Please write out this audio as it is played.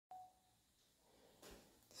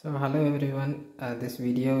So hello everyone, this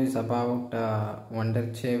video is about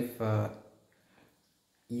wonderchef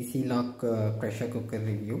easy lock pressure cooker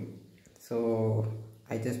review. So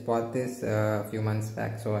I just bought this a few months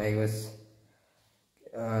back, so I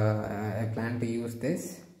plan to use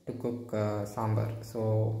this to cook sambar.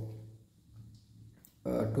 So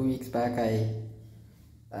 2 weeks back I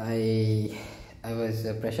was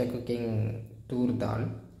pressure cooking tur dal.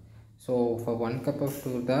 So for 1 cup of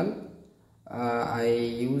tur dal I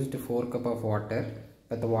used 4 cup of water,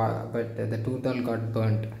 but the tur dal got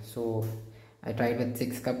burnt. So I tried with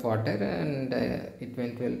 6 cup water and it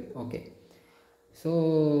went well. Okay.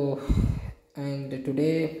 So and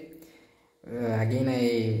today again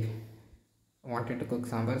I wanted to cook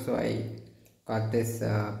sambar, so I got this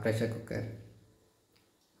pressure cooker.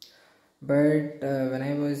 But when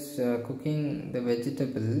I was cooking the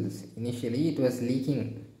vegetables, initially it was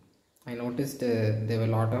leaking. I noticed there were a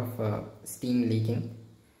lot of steam leaking.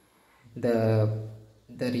 The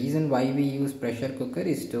reason why we use pressure cooker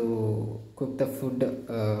is to cook the food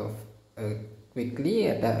quickly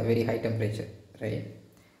at a very high temperature, right?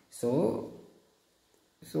 So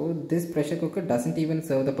this pressure cooker doesn't even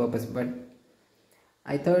serve the purpose. But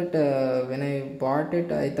I thought when I bought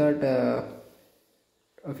it, I thought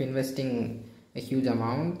of investing a huge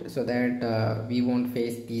amount so that we won't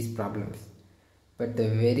face these problems. But the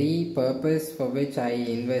very purpose for which I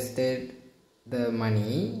invested the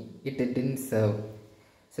money, it didn't serve.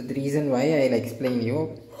 So the reason why, I'll explain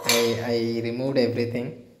you. I removed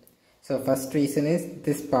everything. So first reason is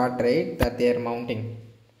this part, right, that they are mounting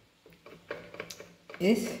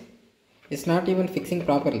it's not even fixing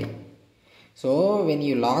properly. So when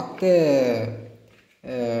you lock the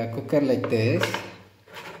cooker like this,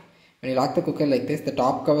 the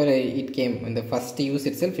top cover, it came in the first use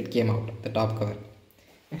itself, it came out, the top cover.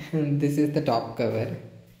 This is the top cover.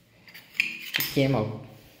 It came out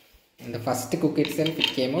in the first cook itself. It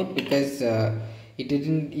came out because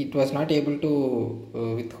it was not able to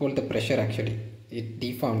withhold the pressure. Actually, it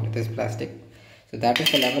deformed this plastic. So that is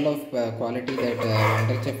the level of quality that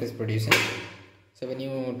wonderchef is producing. So when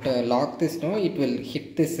you lock this, it will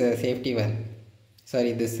hit this safety valve,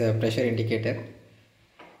 this pressure indicator,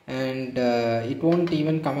 and it won't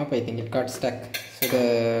even come up. I think it got stuck. So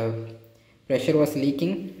the pressure was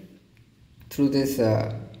leaking through this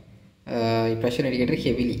pressure indicator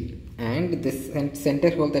heavily, and this center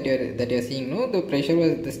hole that you're seeing,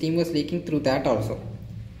 the steam was leaking through that also.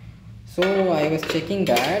 So I was checking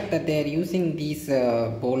that they are using these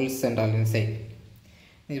bolts and all inside.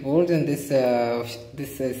 These bolts and this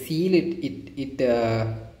seal, it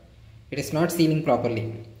is not sealing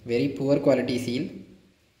properly. Very poor quality seal.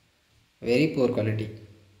 Very poor quality.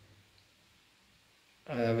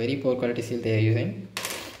 Very poor quality seal they are using.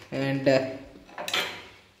 And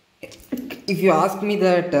if you ask me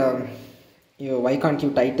that why can't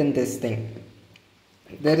you tighten this thing,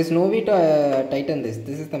 there is no way to tighten this.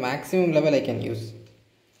 This is the maximum level I can use.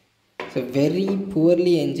 So very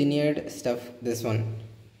poorly engineered stuff, this one.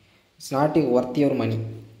 It's not worth your money.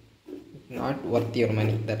 Not worth your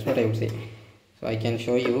money, that's what I would say. So I can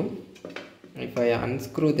show you. If I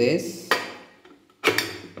unscrew this,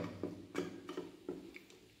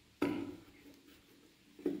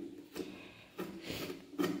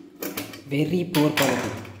 very poor quality.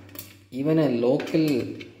 Even a local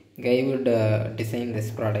guy would design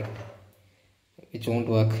this product, which won't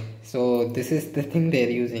work. So this is the thing they are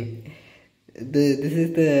using. This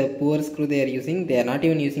is the poor screw they are using. They are not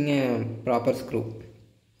even using a proper screw.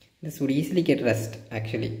 This would easily get rust.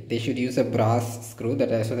 Actually, they should use a brass screw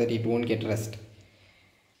so that it won't get rust.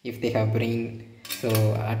 If they have brain, so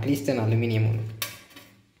at least an aluminium one.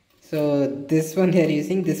 So this one they are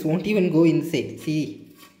using, this won't even go inside. See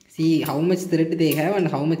how much thread they have and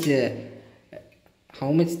how much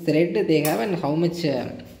thread they have and how much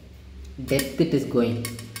depth it is going.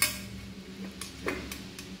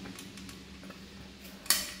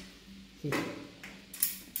 See.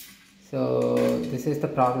 So this is the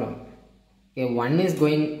problem. Okay, one is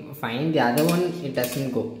going fine, the other one, it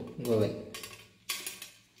doesn't go well.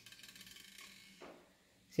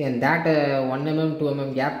 See, and that 1 mm 2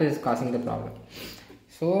 mm gap is causing the problem.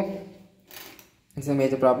 So it's a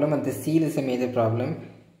major problem, and the seal is a major problem,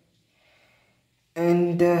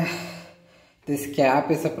 and this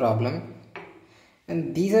cap is a problem,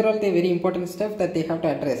 and these are all the very important stuff that they have to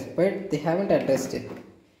address, but they haven't addressed it.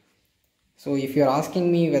 So if you're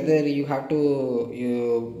asking me whether you have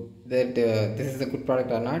to this is a good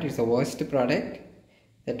product or not, it's a worst product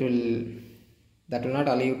that will not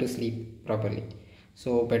allow you to sleep properly.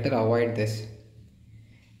 So better avoid this.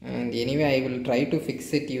 And anyway, I will try to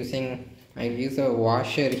fix it using, I'll use a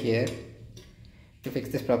washer here. to fix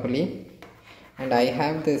this properly. And I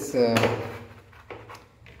have this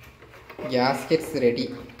gaskets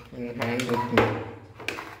ready in hand with me.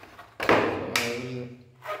 So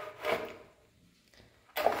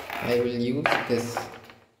I will use this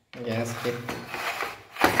gasket.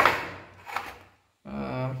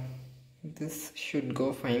 This should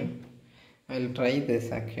go fine. I'll try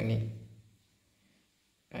this actually.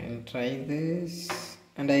 I'll try this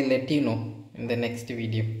and I'll let you know in the next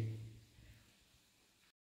video.